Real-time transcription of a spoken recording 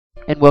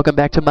And welcome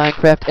back to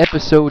Minecraft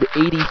episode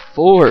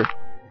 84.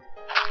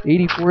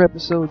 84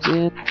 episodes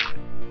in,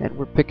 and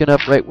we're picking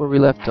up right where we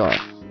left off.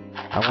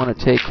 I want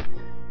to take,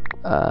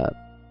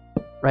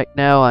 right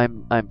now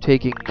I'm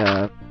taking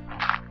the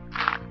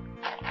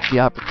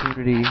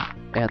opportunity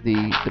and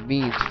the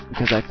means,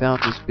 because I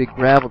found this big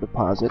gravel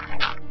deposit,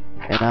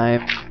 and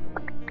I'm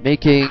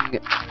making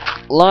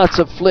lots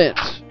of flint,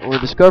 or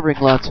discovering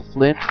lots of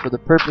flint, for the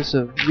purpose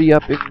of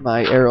re-upping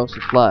my arrow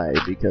supply,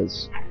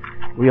 because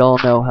we all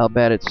know how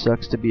bad it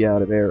sucks to be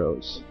out of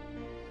arrows.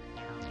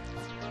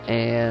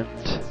 And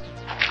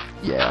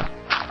yeah,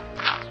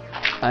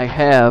 I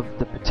have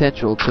the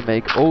potential to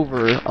make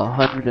over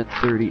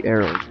 130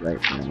 arrows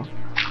right now,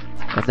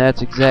 and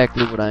that's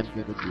exactly what I'm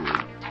gonna do,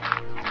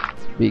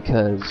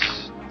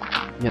 because,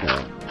 you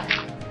know.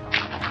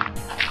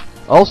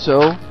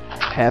 Also,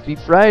 happy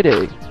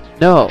Friday.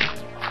 No,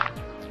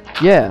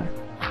 yeah,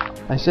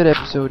 I said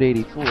episode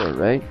 84,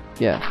 right?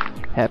 Yeah,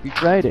 happy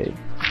Friday.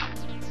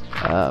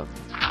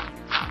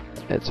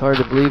 It's hard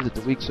to believe that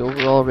the week's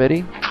over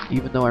already,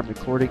 even though I'm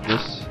recording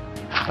this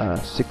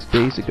 6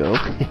 days ago.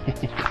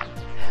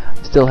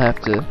 I still have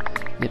to,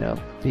 you know,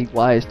 be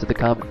wise to the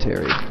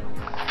commentary.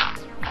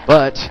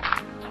 But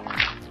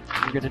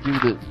we're gonna do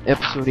the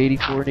episode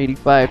 84 and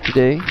 85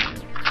 today,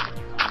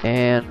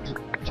 and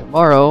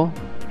tomorrow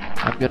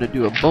I'm gonna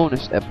do a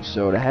bonus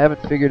episode. I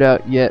haven't figured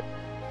out yet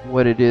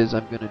what it is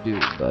I'm gonna do,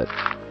 but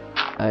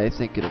I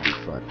think it'll be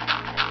fun.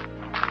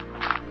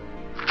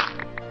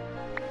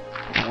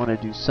 I want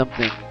to do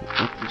something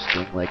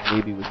interesting, like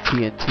maybe with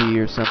TNT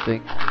or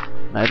something,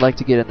 and I'd like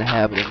to get in the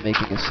habit of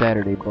making a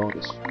Saturday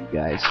bonus for you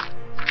guys,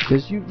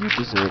 because you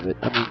deserve it.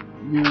 I mean,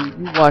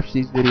 you watch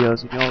these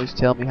videos and you always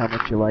tell me how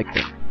much you like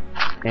them,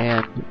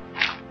 and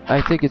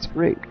I think it's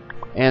great.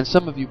 And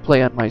some of you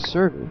play on my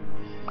server,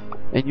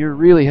 and you're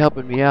really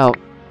helping me out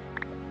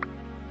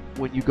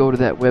when you go to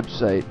that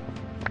website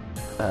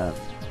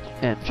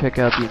and check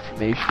out the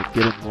information and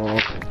get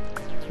involved,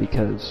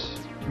 because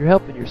you're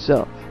helping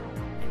yourself.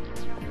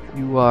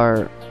 You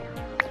are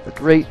a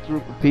great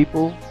group of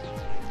people,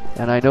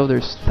 and I know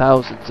there's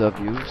thousands of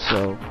you,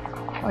 so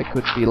I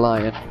couldn't be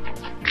lying.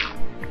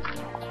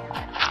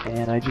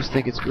 And I just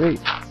think it's great.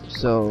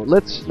 So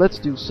let's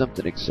do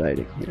something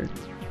exciting here.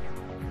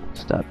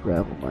 Stop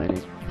gravel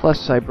mining.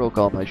 Plus, I broke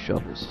all my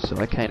shovels, so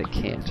I kind of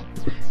can't.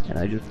 And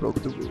I just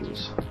broke the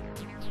rules.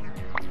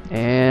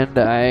 And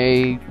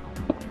I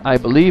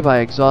believe I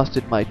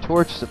exhausted my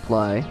torch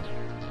supply,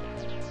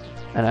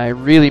 and I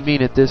really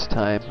mean it this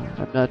time.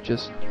 I'm not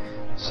just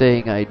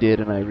saying I did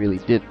and I really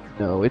didn't.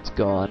 No, it's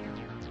gone.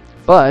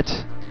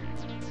 But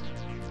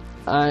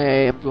I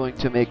am going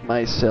to make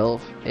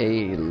myself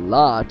a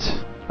lot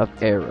of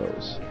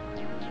arrows,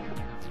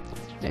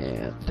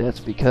 and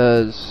that's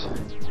because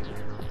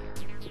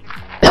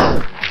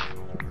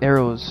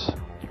arrows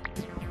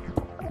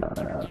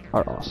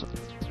are awesome.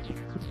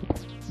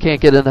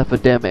 Can't get enough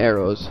of them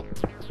arrows.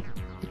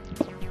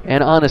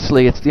 And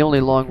honestly, it's the only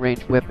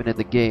long-range weapon in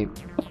the game,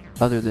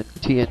 other than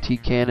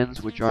TNT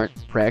cannons, which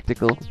aren't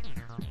practical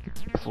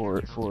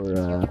for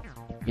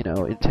you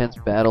know, intense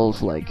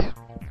battles like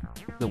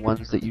the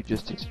ones that you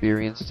just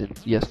experienced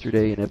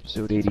yesterday in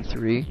episode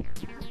 83.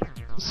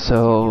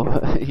 So,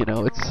 you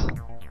know, it's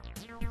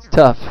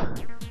tough.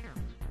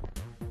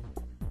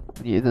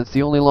 Yeah, that's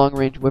the only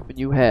long-range weapon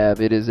you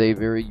have. It is a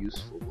very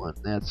useful one,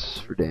 that's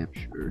for damn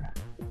sure.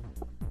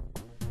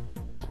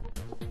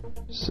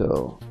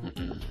 So,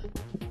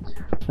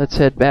 let's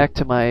head back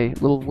to my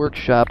little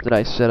workshop that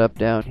I set up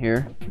down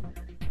here,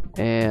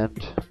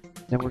 and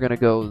then we're gonna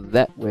go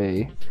that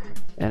way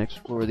and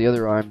explore the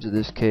other arms of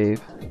this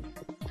cave.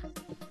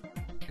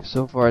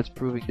 So far it's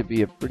proving to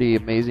be a pretty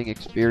amazing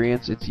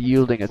experience. It's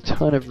yielding a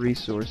ton of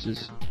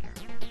resources,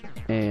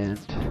 and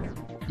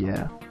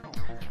yeah.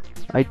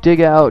 I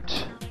dig out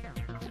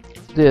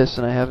this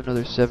and I have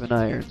another 7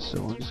 iron,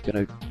 so I'm just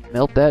gonna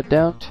melt that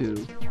down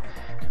too.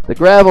 The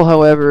gravel,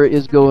 however,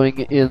 is going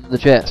in the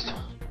chest,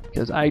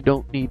 because I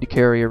don't need to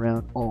carry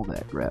around all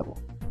that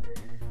gravel.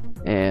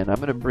 And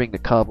I'm gonna bring the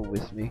cobble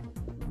with me.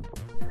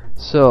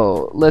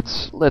 So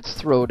let's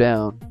throw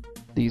down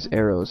these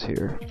arrows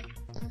here.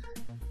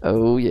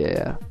 Oh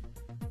yeah.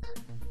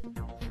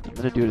 I'm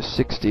gonna do it to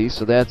 60,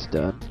 so that's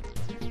done.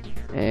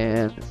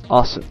 And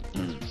awesome.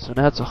 So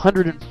now it's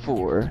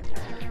 104.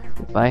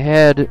 If I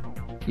had,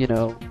 you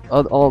know,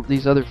 all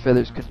these other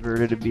feathers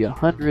converted, it'd be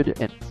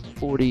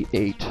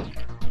 148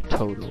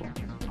 total.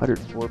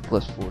 104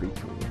 plus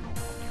 44.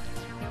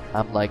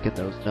 I'm liking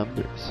those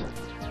numbers.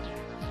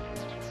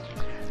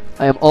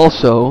 I am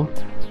also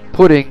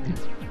putting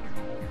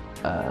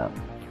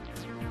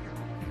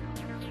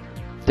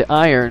the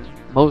iron,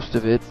 most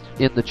of it,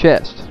 in the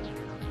chest,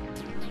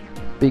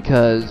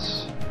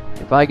 because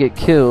if I get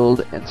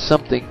killed and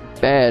something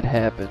bad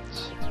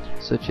happens,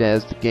 such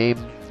as the game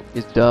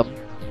is dumb,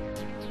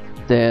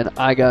 then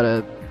I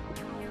gotta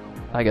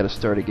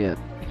start again,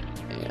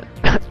 and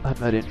I'm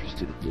not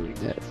interested in doing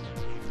that.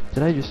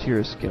 Did I just hear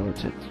a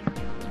skeleton?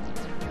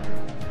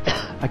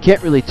 I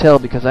can't really tell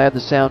because I have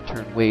the sound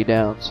turned way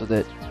down so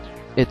that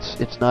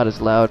it's not as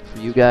loud for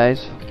you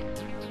guys.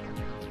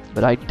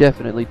 But I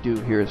definitely do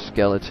hear a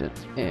skeleton,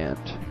 and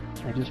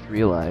I just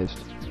realized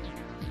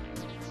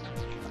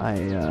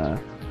I'm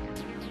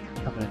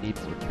gonna need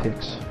more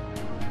picks.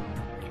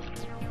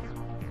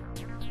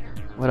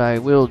 What I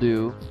will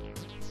do,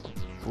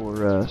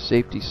 for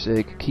safety's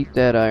sake, keep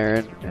that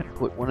iron and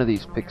put one of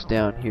these picks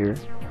down here.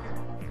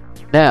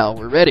 Now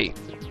we're ready.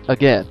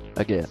 Again.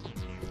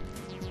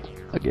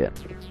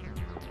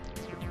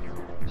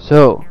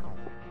 So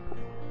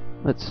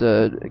let's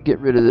get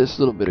rid of this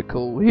little bit of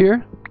coal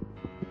here.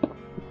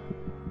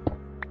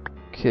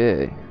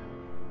 Okay.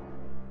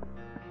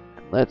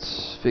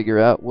 Let's figure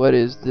out what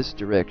is this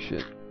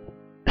direction.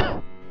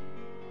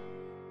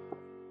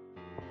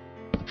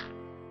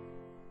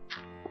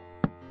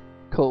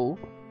 Coal,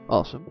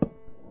 awesome.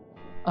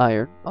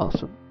 Iron,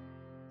 awesome.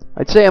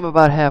 I'd say I'm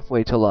about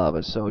halfway to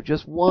lava, so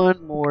just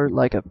one more,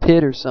 like a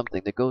pit or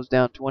something that goes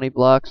down 20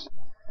 blocks,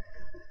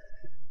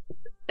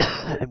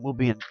 and we'll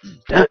be in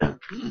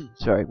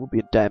we'll be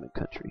in diamond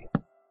country.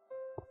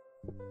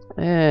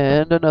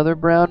 And another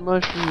brown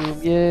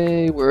mushroom,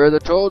 yay! Where are the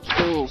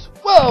toadstools?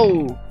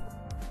 Whoa!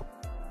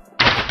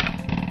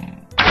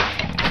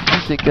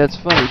 I think that's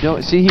funny.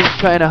 Don't see, he was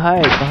trying to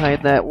hide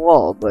behind that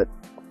wall, but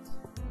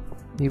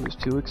he was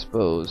too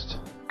exposed.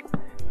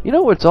 You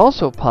know what's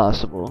also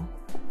possible,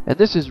 and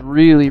this is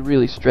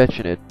really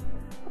stretching it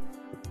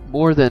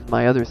more than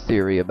my other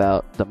theory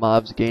about the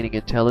mobs gaining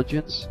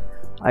intelligence.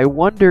 I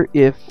wonder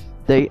if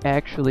they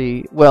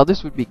actually, well,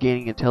 this would be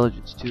gaining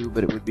intelligence too,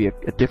 but it would be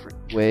a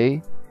different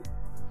way.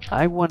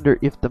 I wonder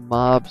if the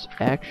mobs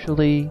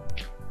actually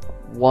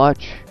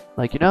watch,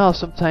 like, you know how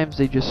sometimes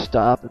they just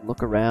stop and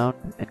look around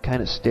and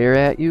kind of stare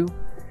at you?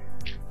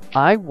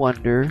 I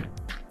wonder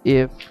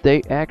if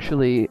they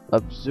actually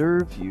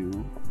observe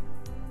you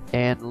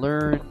and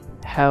learn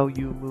how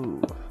you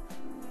move.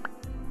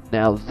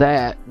 Now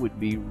that would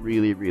be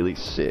really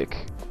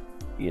sick,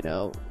 you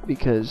know,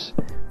 because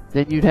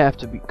then you'd have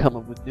to come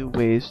up with new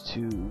ways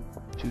to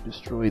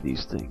destroy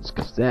these things,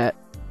 because that,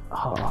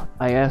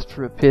 I asked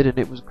for a pit and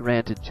it was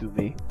granted to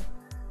me.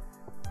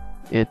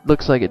 It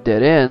looks like it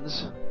dead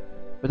ends,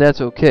 but that's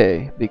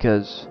okay,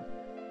 because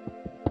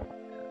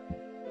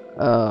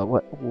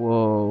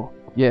whoa,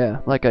 yeah,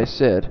 like I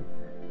said,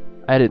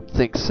 I didn't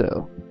think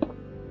so.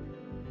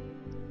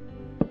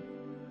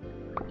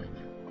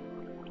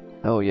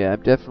 Oh yeah,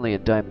 I'm definitely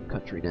in diamond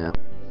country now,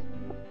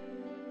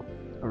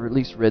 or at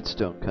least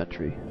redstone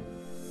country.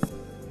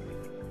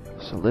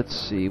 So let's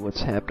see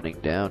what's happening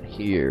down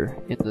here.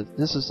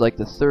 This is like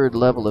the third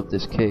level of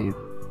this cave,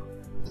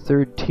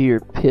 third tier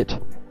pit.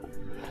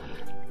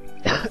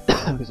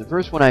 Because the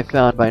first one I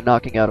found by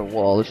knocking out a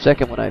wall, the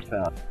second one I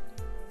found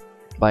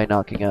by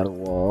knocking out a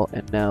wall,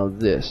 and now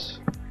this.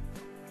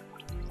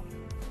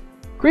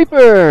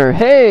 Creeper!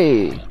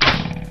 Hey!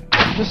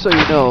 Just so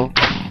you know,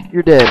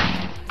 you're dead.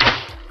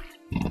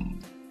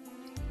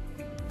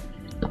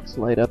 Let's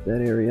light up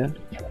that area.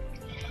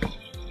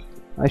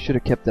 I should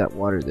have kept that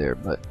water there,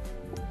 but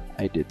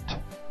I didn't.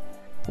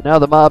 And now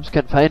the mobs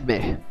can find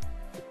me.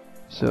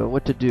 So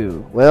what to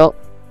do? Well,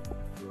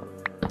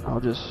 I'll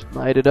just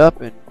light it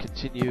up and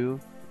continue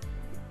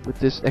with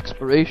this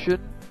exploration.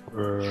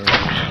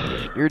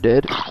 You're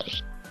dead.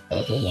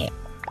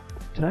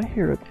 Did I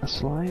hear a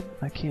slime?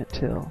 I can't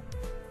tell.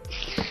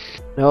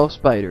 No,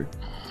 spider.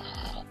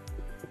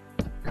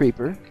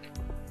 Creeper.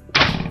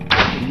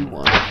 What do you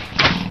want?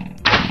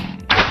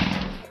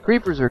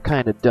 Creepers are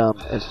kind of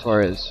dumb as far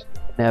as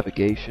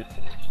navigation,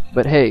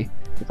 but hey,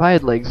 if I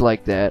had legs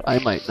like that, I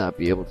might not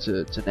be able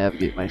to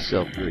navigate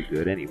myself very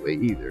good anyway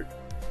either.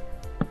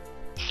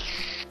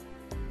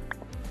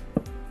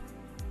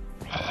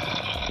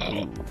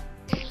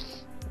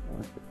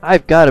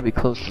 I've got to be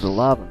close to the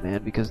lava,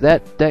 man, because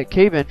that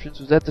cave entrance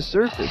was at the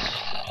surface.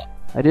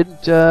 I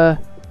didn't, I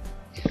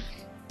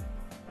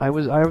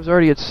was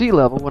already at sea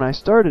level when I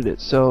started it,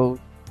 so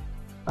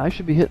I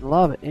should be hitting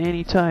lava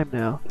any time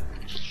now.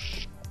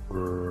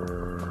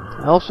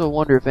 I also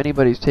wonder if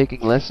anybody's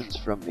taking lessons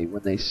from me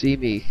when they see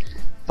me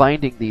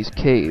finding these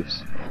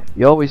caves.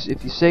 You always,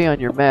 if you say on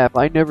your map,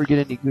 I never get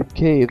any good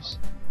caves,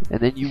 and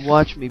then you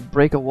watch me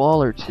break a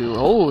wall or two,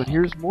 oh, and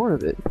here's more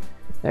of it.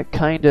 That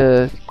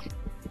kinda,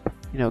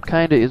 you know,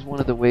 kinda is one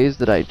of the ways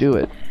that I do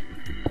it.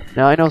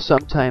 Now, I know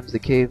sometimes the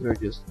caves are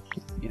just,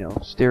 you know,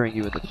 staring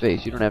you in the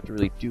face. You don't have to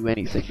really do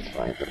anything to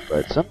find them,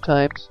 but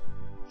sometimes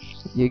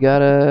you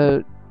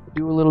gotta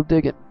do a little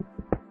digging,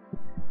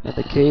 and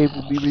the cave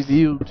will be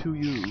revealed to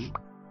you.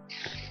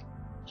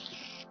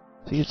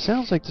 See, it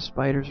sounds like the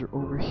spiders are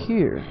over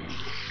here,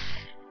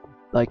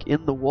 like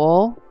in the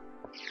wall.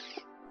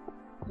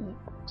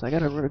 So I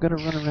gotta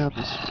run around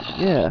this.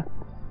 Yeah,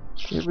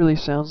 it really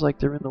sounds like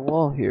they're in the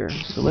wall here.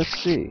 So let's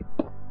see.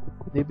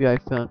 Maybe I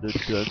found a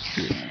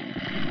dungeon.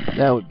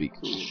 That would be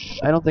cool.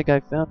 I don't think I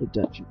found a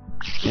dungeon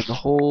in the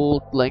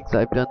whole length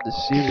I've done this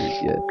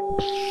series yet.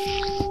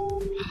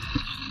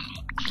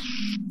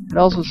 It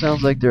also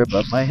sounds like they're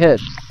above my head.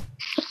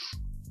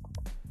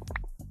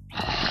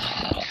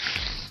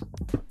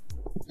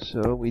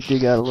 So we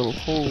dig out a little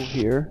hole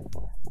here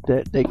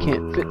that they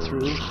can't fit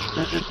through.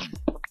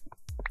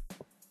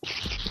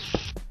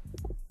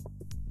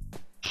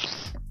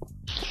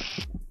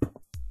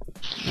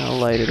 I'll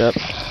light it up.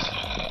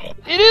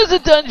 It is a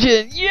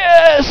dungeon!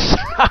 Yes!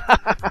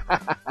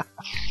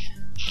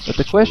 But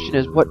the question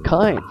is, what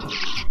kind?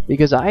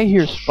 Because I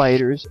hear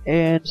spiders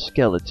and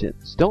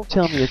skeletons. Don't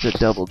tell me it's a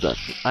double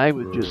dungeon. I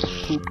would just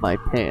poop my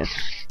pants.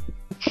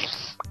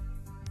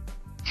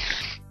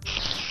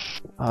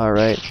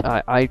 Alright,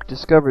 I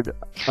discovered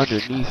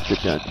underneath the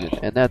dungeon,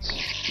 and that's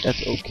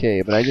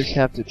okay, but I just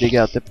have to dig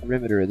out the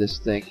perimeter of this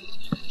thing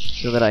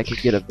so that I can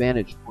get a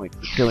vantage point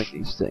for killing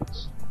these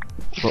things.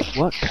 But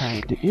what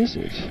kind is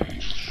it?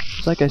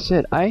 It's like I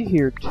said, I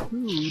hear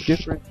 2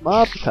 different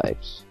mob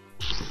types.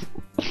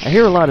 I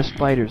hear a lot of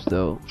spiders,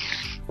 though.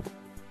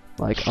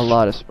 Like, a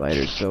lot of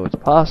spiders, so it's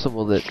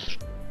possible that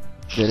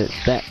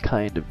it's that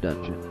kind of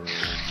dungeon.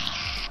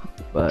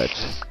 But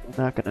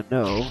we're not gonna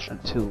know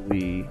until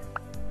we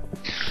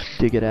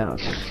dig it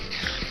out.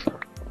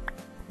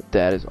 But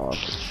that is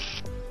awesome.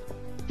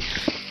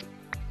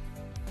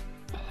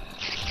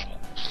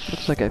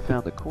 Looks like I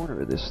found the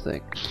corner of this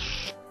thing.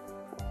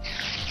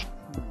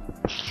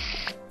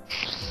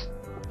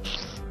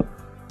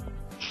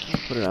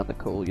 Put it on the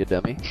coal, you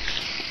dummy.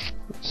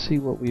 Let's see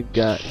what we've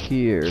got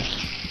here.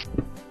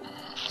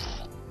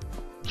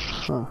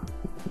 Huh.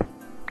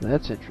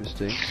 That's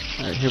interesting.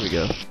 Alright, here we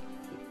go.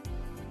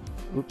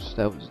 Oops,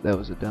 that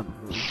was a dumb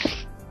move.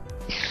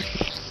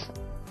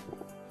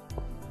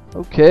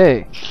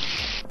 Okay.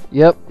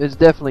 Yep, it's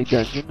definitely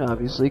dungeon,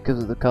 obviously,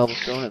 because of the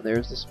cobblestone, and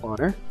there's the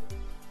spawner.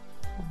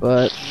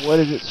 But what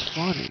is it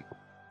spawning?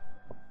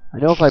 I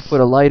know if I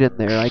put a light in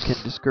there, I can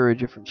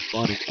discourage it from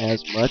spawning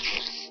as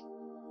much.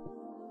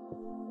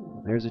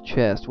 There's a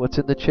chest. What's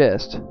in the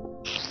chest?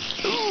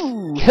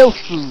 Ooh, health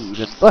food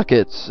and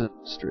buckets and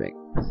string.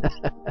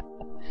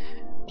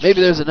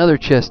 Maybe there's another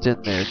chest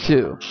in there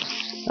too.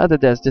 Not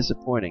that that's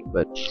disappointing,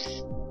 but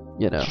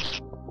you know.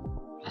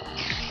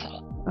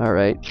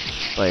 Alright,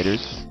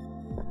 spiders.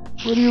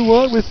 What do you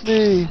want with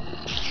me?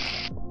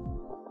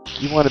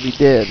 You want to be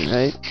dead,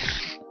 right?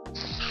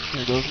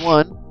 There goes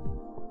one.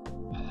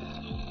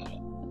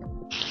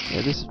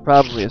 Yeah, this is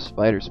probably a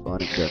spider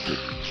spawning dungeon,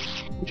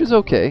 which is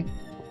okay.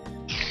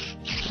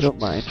 I don't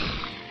mind.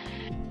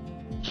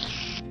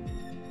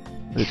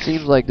 But it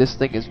seems like this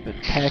thing has been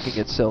packing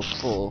itself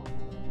full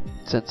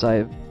since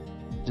I've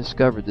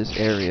discovered this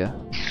area.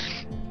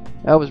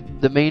 That was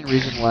the main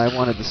reason why I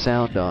wanted the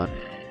sound on,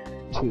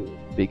 too,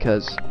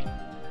 because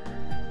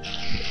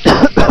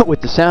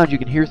with the sound you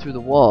can hear through the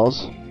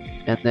walls,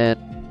 and then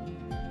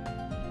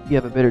you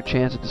have a better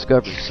chance of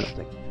discovering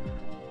something.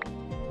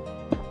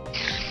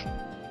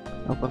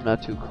 Hope I'm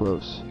not too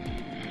close,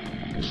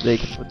 because they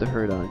can put the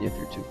hurt on you if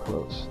you're too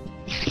close.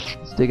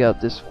 Let's dig out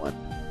this one.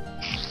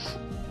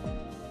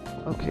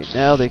 Okay,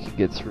 now they can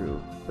get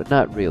through, but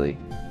not really.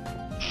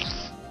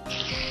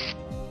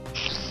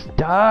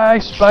 Die,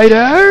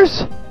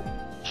 spiders!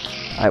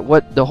 Alright,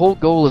 what the whole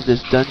goal of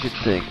this dungeon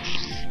thing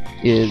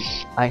is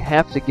I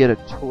have to get a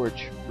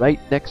torch right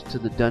next to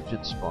the dungeon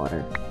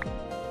spawner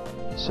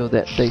so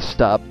that they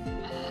stop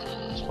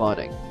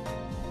spawning.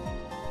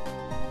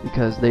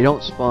 Because they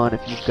don't spawn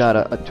if you've got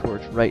a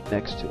torch right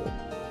next to it.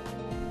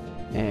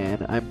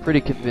 And I'm pretty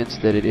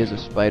convinced that it is a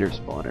spider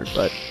spawner,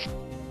 but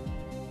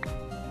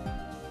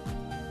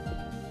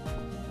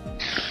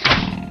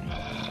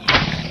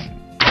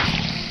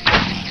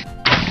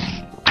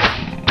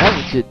that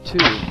one did too.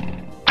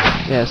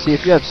 Yeah, see,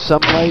 if you have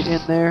some light in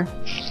there,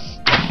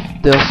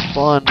 they'll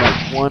spawn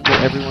like one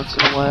every once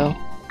in a while.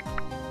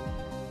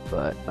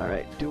 But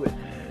alright, do it.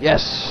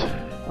 Yes!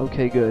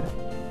 Okay, good.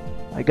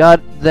 I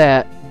got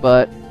that,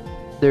 but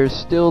there's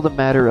still the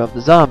matter of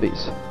the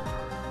zombies.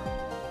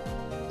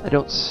 I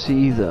don't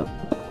see them,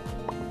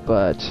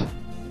 but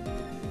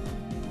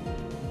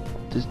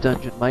this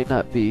dungeon might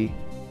not be...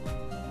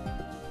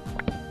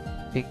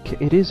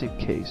 It is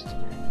encased.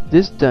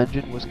 This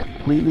dungeon was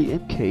completely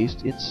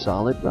encased in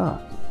solid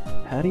rock.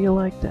 How do you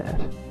like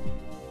that?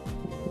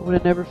 I would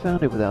have never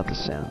found it without the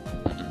sound.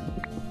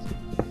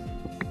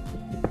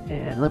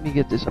 And let me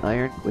get this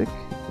iron quick.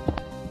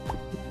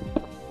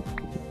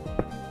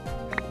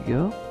 There we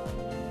go.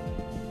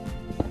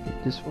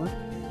 Get this one.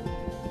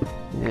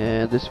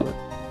 And this one.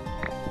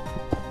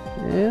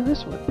 And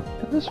this one.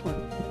 And this one.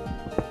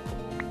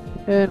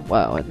 And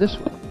wow, and this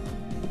one.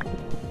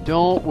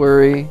 Don't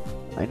worry.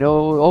 I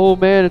know, oh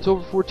man, it's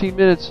over 14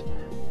 minutes.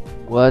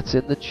 What's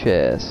in the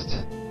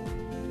chest?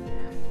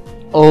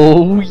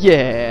 Oh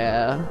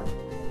yeah!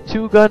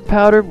 2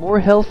 gunpowder, more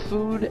health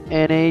food,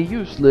 and a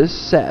useless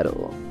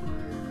saddle.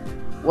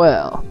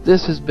 Well,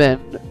 this has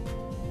been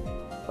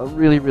a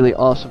really, really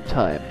awesome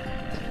time.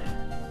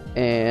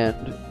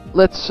 And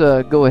let's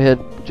go ahead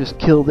and just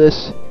kill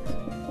this.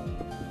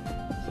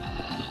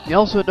 You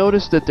also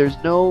notice that there's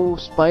no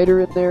spider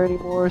in there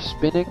anymore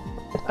spinning.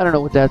 I don't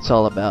know what that's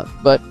all about,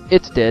 but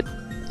it's dead.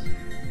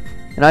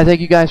 And I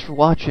thank you guys for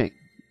watching.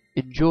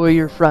 Enjoy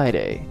your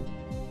Friday,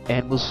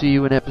 and we'll see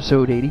you in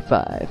episode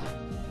 85.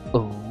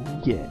 Oh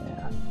yeah.